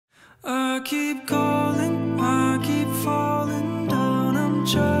keep calling, I keep falling down. I'm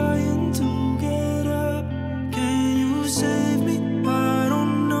trying to get up. Can you save me? I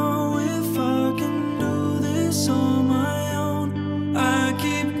don't know if I can do this on my own. I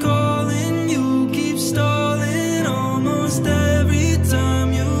keep calling, you keep stalling. Almost every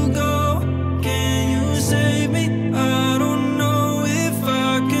time you go. Can you save me? I don't know if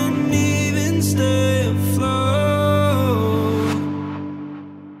I can even stay afloat.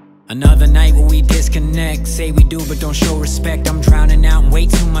 Another night where we disconnect. Say we do but don't show respect. I'm drowning out in way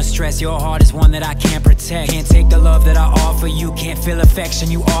too much stress. Your heart is one that I can't protect. Can't take the love that I offer you. Can't feel affection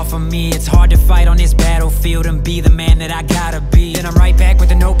you offer me. It's hard to fight on this battlefield and be the man that I gotta be. Then I'm right back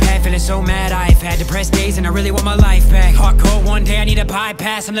with a notepad, feeling so mad. I've had depressed days and I really want my life back. Heart cold one day, I need a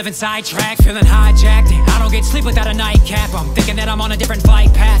bypass. I'm living sidetracked, feeling hijacked. I don't get sleep without a nightcap. I'm thinking that I'm on a different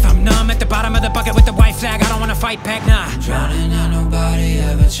flight path. I'm numb at the bottom of the bucket with the white flag. I don't wanna fight back, nah. Drowning and nobody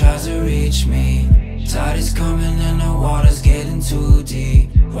ever tries to reach me. Tide is coming and the water's getting too deep.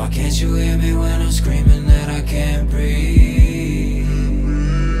 Why can't you hear me when I'm screaming that I can't breathe?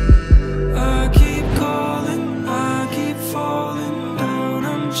 I keep calling, I keep falling down.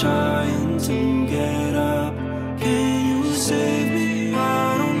 I'm trying to get up. Can you save me?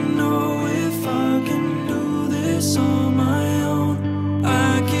 I don't know if I can do this on my own.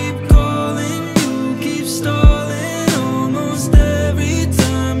 I keep calling, you keep stalling. Almost every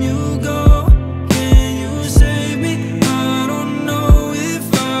time you go.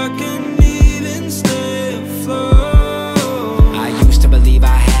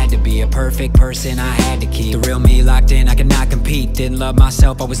 Perfect person I had to keep. The real me locked in, I could not compete. Didn't love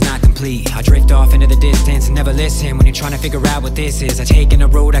myself, I was not complete. I drift off into the distance and never listen when you're trying to figure out what this is. I taken a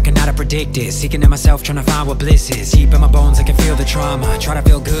road I could not have predicted. Seeking in myself, trying to find what bliss is. Deep in my bones, I can feel the trauma. Try to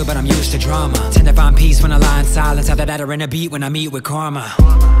feel good, but I'm used to drama. Tend to find peace when I lie in silence. Either that or in a beat when I meet with karma.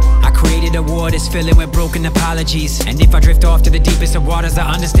 I created a war that's filling with broken apologies. And if I drift off to the deepest of waters, I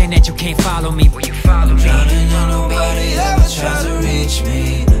understand that you can't follow me. Will you follow me? Drowning and nobody ever tries to reach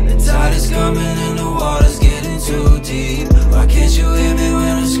me. The tide is coming and the water's getting too deep. Why can't you hear